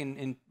passions. Back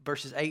in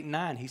verses 8 and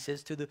 9, he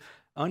says to the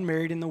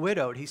unmarried and the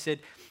widowed, he said,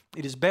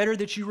 it is better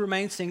that you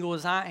remain single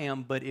as I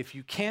am, but if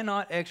you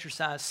cannot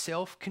exercise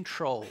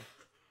self-control,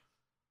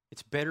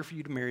 it's better for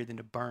you to marry than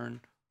to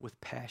burn with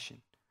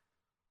passion.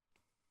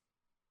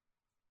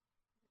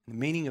 The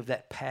meaning of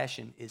that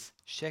passion is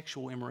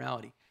sexual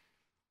immorality.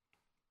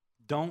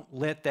 Don't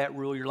let that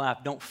rule your life.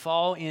 Don't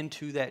fall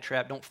into that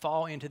trap. Don't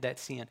fall into that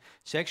sin.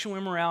 Sexual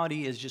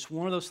immorality is just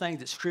one of those things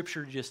that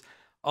Scripture just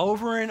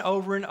over and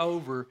over and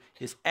over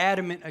is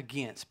adamant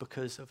against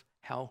because of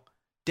how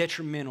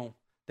detrimental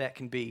that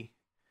can be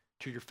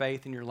to your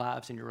faith and your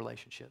lives and your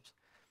relationships.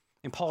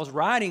 And Paul's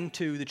writing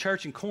to the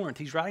church in Corinth.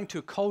 He's writing to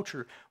a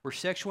culture where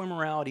sexual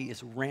immorality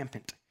is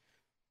rampant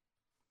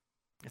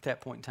at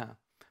that point in time.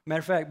 Matter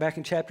of fact, back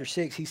in chapter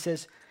 6, he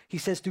says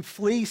to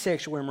flee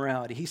sexual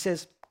immorality. It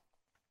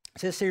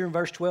says here in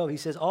verse 12, he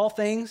says, all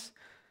things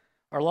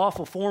are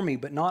lawful for me,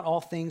 but not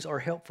all things are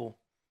helpful.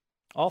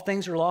 All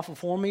things are lawful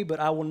for me, but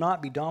I will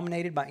not be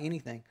dominated by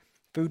anything.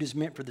 Food is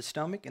meant for the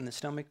stomach, and the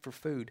stomach for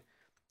food.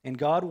 And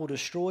God will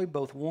destroy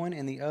both one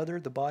and the other.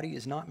 The body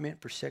is not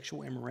meant for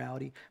sexual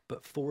immorality,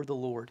 but for the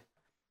Lord,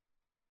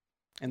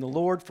 and the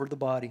Lord for the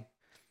body.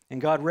 And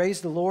God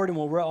raised the Lord and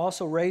will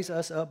also raise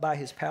us up by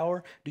his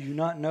power. Do you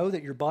not know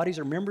that your bodies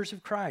are members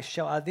of Christ?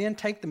 Shall I then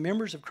take the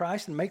members of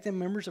Christ and make them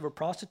members of a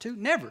prostitute?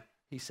 Never,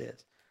 he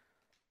says.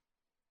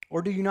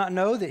 Or do you not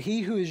know that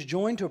he who is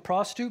joined to a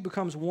prostitute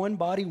becomes one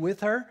body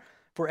with her?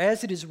 For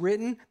as it is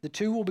written, the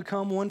two will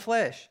become one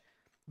flesh.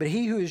 But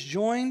he who is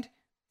joined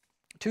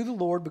to the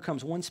Lord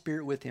becomes one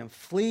spirit with him.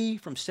 Flee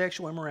from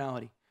sexual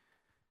immorality.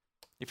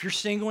 If you're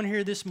single in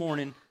here this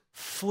morning,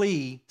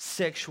 flee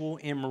sexual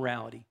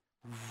immorality.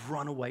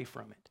 Run away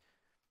from it.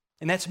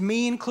 And that's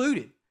me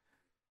included.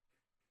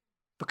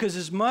 Because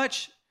as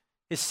much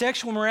as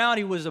sexual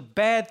immorality was a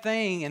bad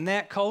thing in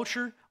that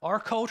culture, our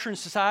culture and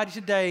society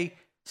today,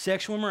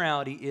 sexual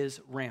immorality is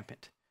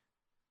rampant.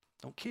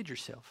 Don't kid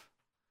yourself.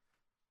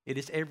 It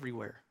is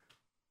everywhere.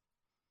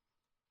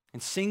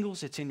 And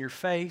singles, it's in your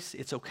face.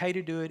 It's okay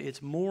to do it.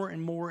 It's more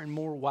and more and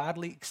more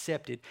widely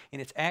accepted.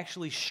 And it's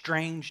actually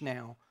strange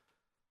now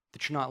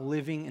that you're not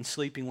living and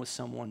sleeping with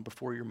someone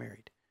before you're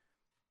married.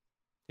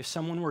 If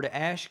someone were to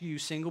ask you,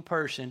 single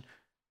person,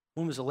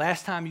 when was the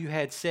last time you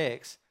had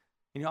sex?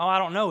 And I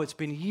don't know, it's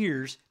been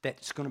years,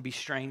 that's going to be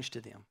strange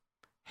to them.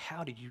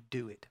 How do you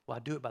do it? Well, I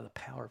do it by the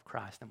power of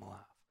Christ in my life.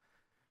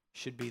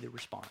 Should be the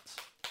response.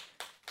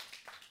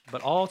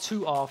 But all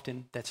too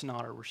often, that's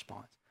not our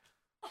response.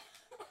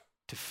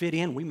 To fit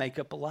in, we make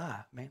up a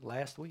lie, man,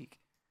 last week.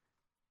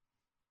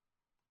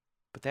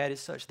 But that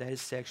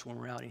is sexual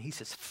immorality. And he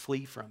says,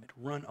 flee from it,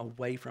 run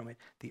away from it,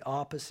 the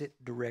opposite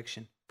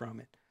direction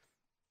from it.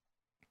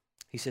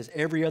 He says,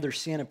 every other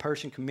sin a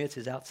person commits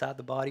is outside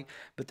the body,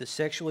 but the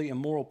sexually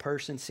immoral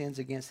person sins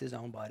against his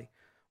own body.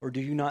 Or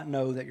do you not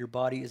know that your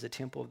body is a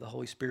temple of the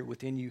Holy Spirit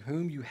within you,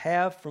 whom you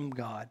have from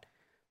God?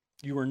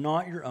 You are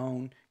not your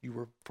own,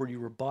 for you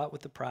were bought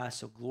with a price,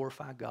 so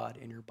glorify God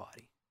in your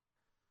body.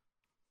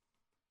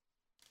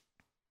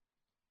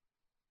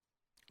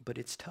 But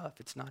it's tough,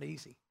 it's not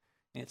easy,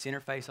 and it's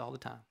interface all the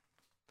time.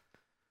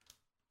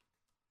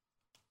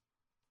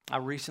 I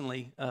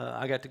recently,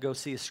 I got to go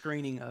see a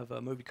screening of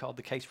a movie called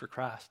The Case for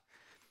Christ.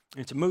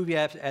 And it's a movie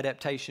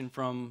adaptation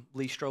from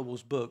Lee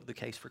Strobel's book, The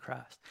Case for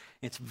Christ.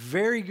 It's a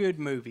very good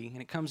movie,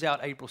 and it comes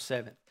out April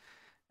 7th.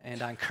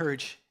 And I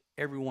encourage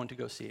everyone to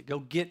go see it. Go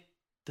get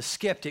the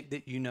skeptic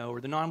that you know or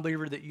the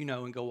non-believer that you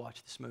know and go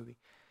watch this movie.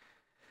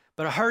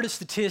 But I heard a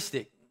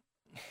statistic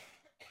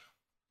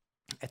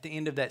at the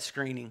end of that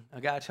screening.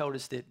 A guy told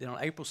us that on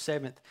April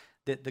 7th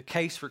that The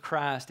Case for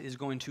Christ is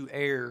going to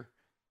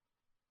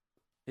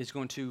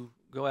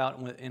go out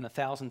in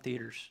 1,000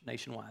 theaters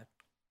nationwide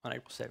on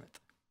April 7th.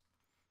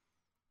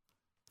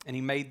 And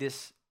he made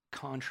this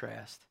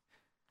contrast.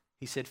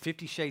 He said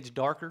 50 Shades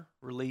Darker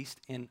released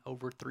in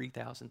over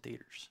 3,000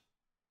 theaters.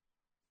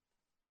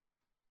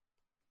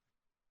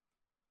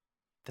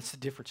 That's the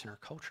difference in our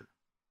culture.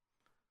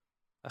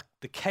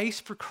 The Case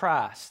for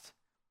Christ,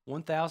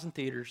 1,000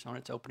 theaters on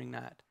its opening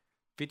night.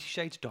 50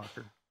 Shades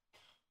Darker,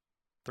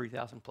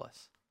 3,000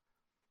 plus.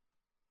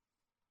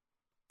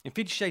 And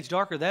 50 Shades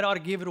Darker, that ought to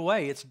give it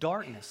away. It's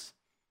darkness.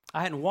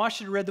 I hadn't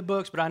watched it or read the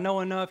books, but I know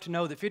enough to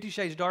know that 50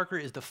 Shades Darker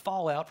is the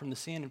fallout from the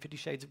sin in 50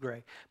 Shades of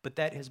Grey. But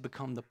that has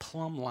become the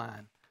plumb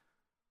line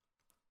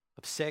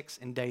of sex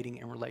and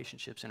dating and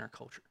relationships in our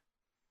culture,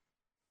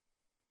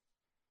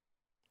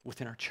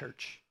 within our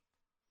church.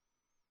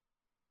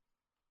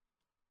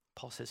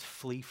 Paul says,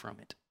 flee from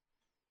it.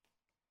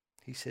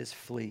 He says,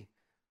 flee.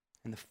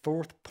 And the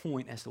fourth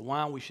point as to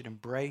why we should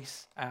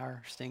embrace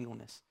our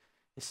singleness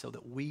is so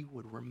that we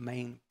would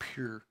remain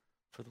pure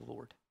for the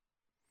Lord.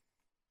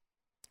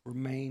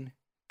 Remain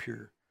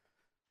pure.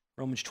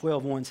 Romans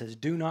 12:1 says,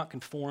 do not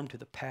conform to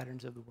the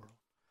patterns of the world,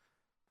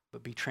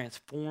 but be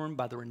transformed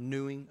by the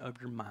renewing of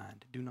your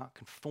mind. Do not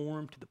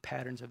conform to the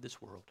patterns of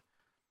this world.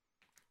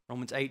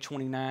 Romans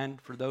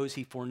 8:29, for those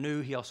he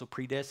foreknew, he also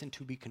predestined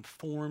to be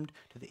conformed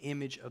to the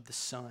image of the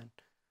Son,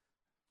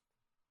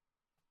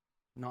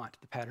 not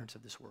the patterns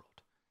of this world.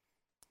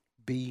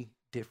 Be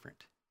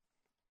different.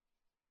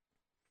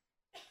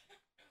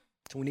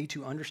 So we need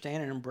to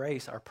understand and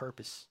embrace our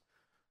purpose.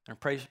 And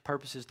our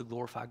purpose is to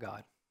glorify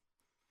God.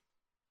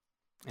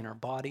 In our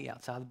body,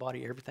 outside the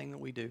body, everything that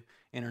we do.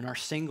 And in our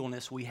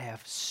singleness, we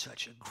have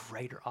such a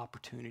greater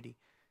opportunity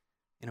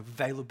and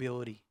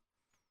availability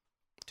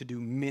to do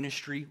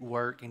ministry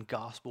work and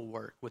gospel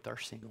work with our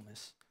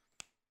singleness.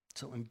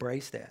 So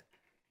embrace that.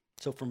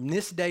 So from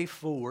this day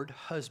forward,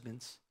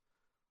 husbands,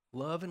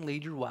 love and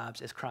lead your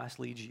wives as Christ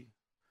leads you.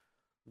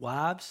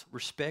 Wives,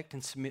 respect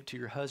and submit to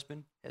your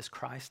husband as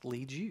Christ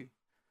leads you.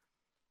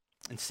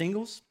 And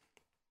singles,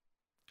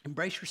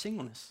 embrace your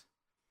singleness.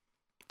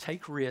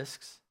 Take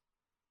risks,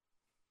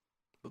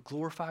 but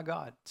glorify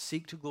God.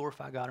 Seek to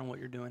glorify God in what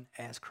you're doing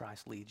as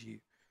Christ leads you.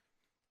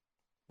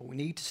 But we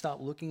need to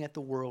stop looking at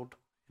the world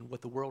and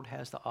what the world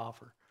has to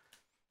offer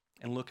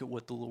and look at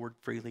what the Lord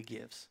freely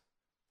gives.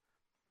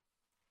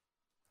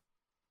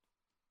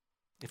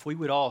 If we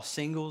would all,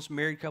 singles,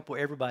 married couple,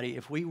 everybody,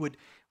 if we would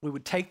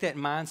take that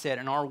mindset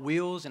and our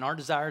wills and our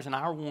desires and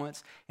our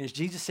wants, and as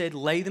Jesus said,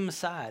 lay them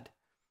aside.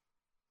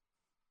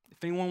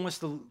 If anyone wants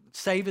to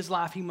save his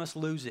life, he must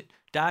lose it.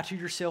 Die to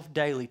yourself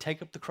daily.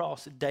 Take up the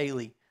cross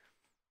daily.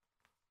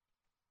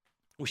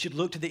 We should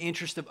look to the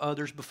interest of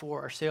others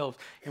before ourselves.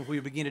 And if we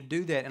begin to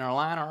do that and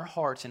align our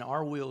hearts and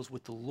our wills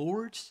with the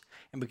Lord's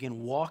and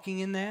begin walking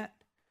in that,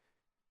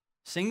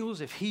 singles,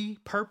 if he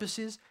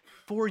purposes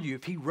for you,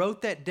 if he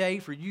wrote that day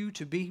for you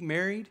to be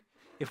married,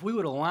 if we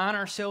would align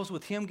ourselves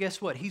with him, guess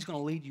what? He's going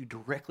to lead you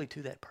directly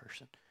to that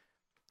person.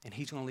 And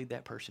he's going to lead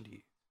that person to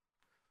you.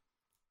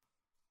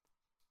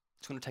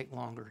 It's going to take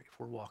longer if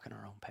we're walking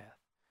our own path.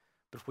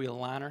 But if we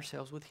align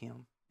ourselves with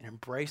him and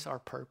embrace our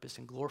purpose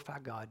and glorify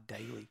God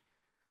daily,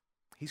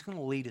 he's going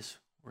to lead us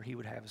where he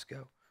would have us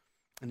go.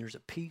 And there's a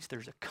peace,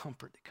 there's a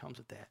comfort that comes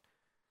with that.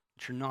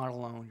 That you're not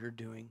alone, you're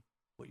doing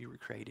what you were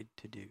created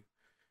to do.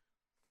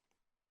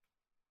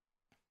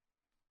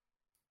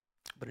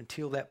 But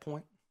until that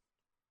point,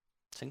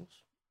 singles,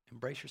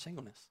 embrace your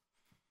singleness.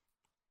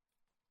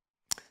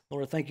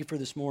 Lord, I thank you for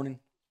this morning.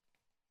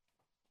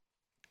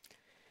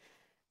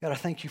 God, I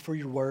thank you for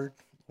your word,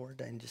 Lord,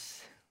 and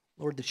just,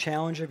 Lord, the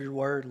challenge of your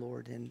word,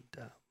 Lord, and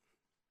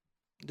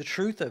the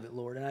truth of it,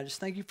 Lord. And I just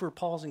thank you for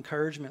Paul's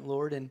encouragement,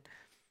 Lord. And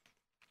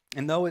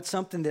though it's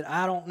something that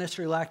I don't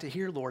necessarily like to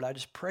hear, Lord, I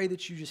just pray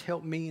that you just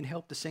help me and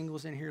help the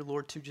singles in here,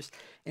 Lord, to just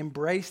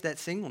embrace that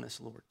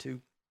singleness, Lord, to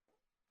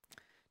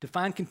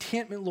find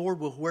contentment, Lord,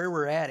 with where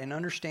we're at and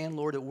understand,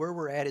 Lord, that where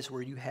we're at is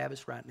where you have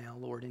us right now,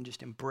 Lord, and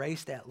just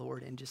embrace that,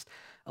 Lord, and just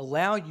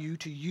allow you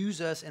to use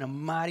us in a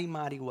mighty,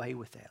 mighty way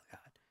with that, God.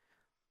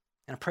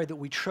 And I pray that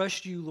we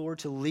trust you, Lord,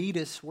 to lead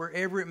us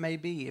wherever it may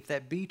be, if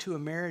that be to a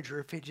marriage or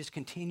if it just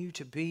continue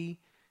to be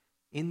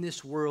in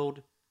this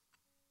world,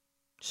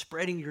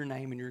 spreading your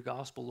name and your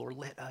gospel, Lord.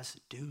 Let us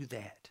do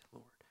that,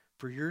 Lord,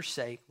 for your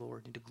sake,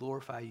 Lord, and to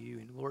glorify you.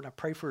 And Lord, I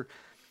pray for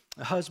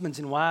the husbands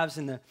and wives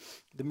and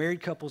the married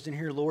couples in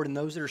here, Lord, and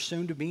those that are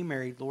soon to be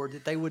married, Lord,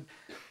 that they would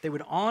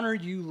honor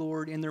you,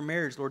 Lord, in their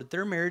marriage, Lord, that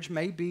their marriage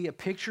may be a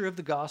picture of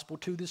the gospel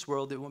to this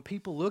world, that when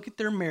people look at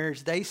their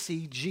marriage, they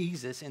see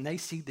Jesus and they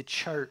see the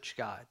church,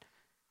 God.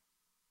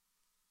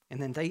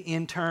 And then they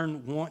in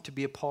turn want to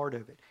be a part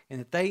of it, and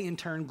that they in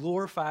turn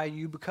glorify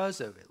you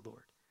because of it,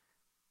 Lord.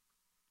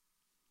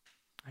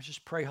 I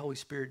just pray, Holy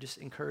Spirit, just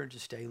encourage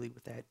us daily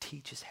with that.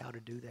 Teach us how to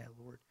do that,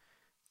 Lord.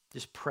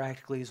 Just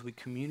practically as we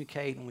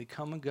communicate and we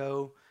come and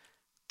go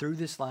through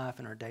this life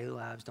in our daily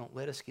lives, don't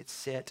let us get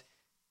set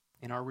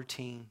in our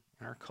routine,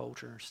 in our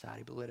culture, in our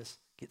society, but let us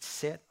get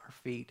set our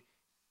feet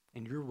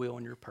in your will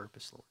and your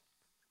purpose, Lord.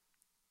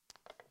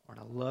 Lord,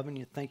 I love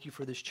and thank you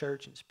for this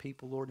church and its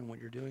people, Lord, and what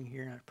you're doing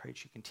here, and I pray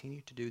that you continue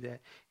to do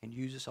that and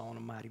use us all in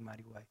a mighty,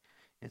 mighty way.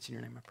 And it's in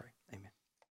your name I pray. Amen.